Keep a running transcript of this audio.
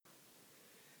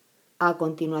A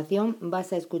continuación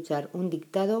vas a escuchar un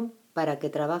dictado para que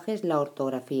trabajes la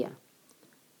ortografía.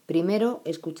 Primero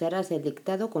escucharás el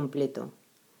dictado completo.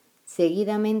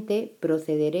 Seguidamente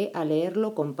procederé a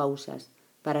leerlo con pausas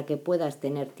para que puedas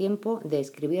tener tiempo de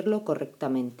escribirlo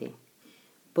correctamente.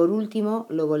 Por último,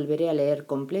 lo volveré a leer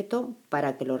completo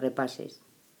para que lo repases.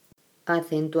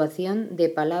 Acentuación de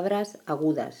palabras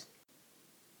agudas.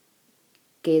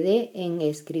 Quedé en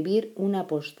escribir una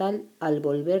postal al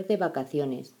volver de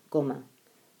vacaciones,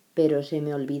 pero se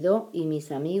me olvidó y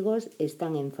mis amigos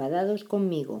están enfadados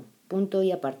conmigo, punto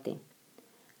y aparte.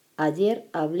 Ayer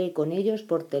hablé con ellos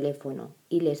por teléfono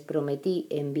y les prometí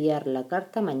enviar la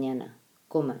carta mañana,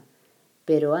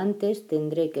 pero antes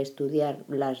tendré que estudiar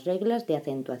las reglas de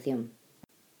acentuación.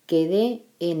 Quedé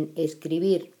en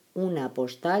escribir una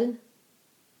postal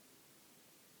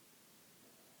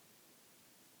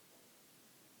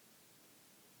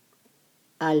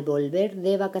al volver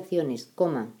de vacaciones,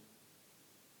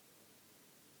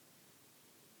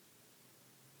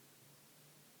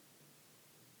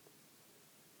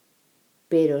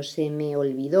 pero se me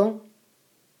olvidó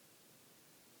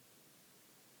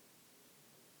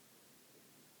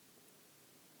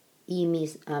y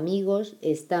mis amigos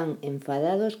están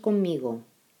enfadados conmigo,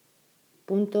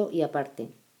 punto y aparte.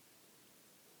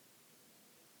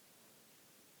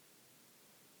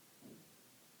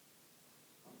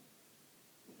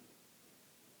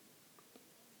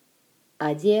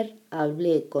 Ayer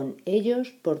hablé con ellos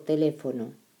por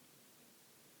teléfono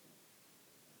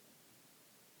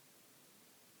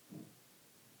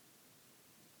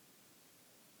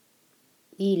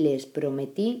y les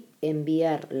prometí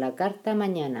enviar la carta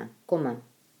mañana,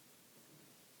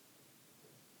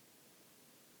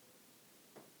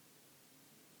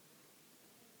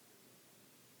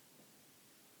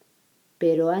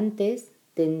 pero antes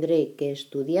tendré que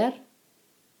estudiar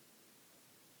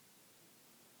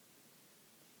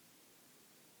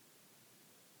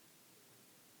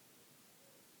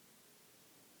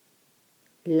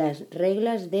las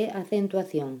reglas de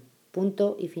acentuación,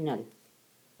 punto y final.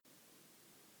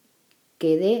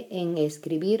 Quedé en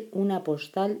escribir una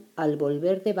postal al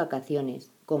volver de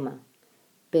vacaciones,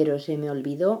 pero se me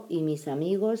olvidó y mis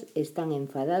amigos están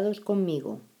enfadados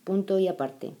conmigo, punto y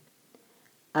aparte.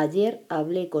 Ayer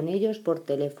hablé con ellos por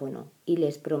teléfono y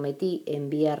les prometí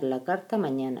enviar la carta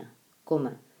mañana,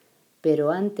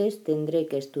 pero antes tendré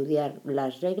que estudiar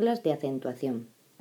las reglas de acentuación.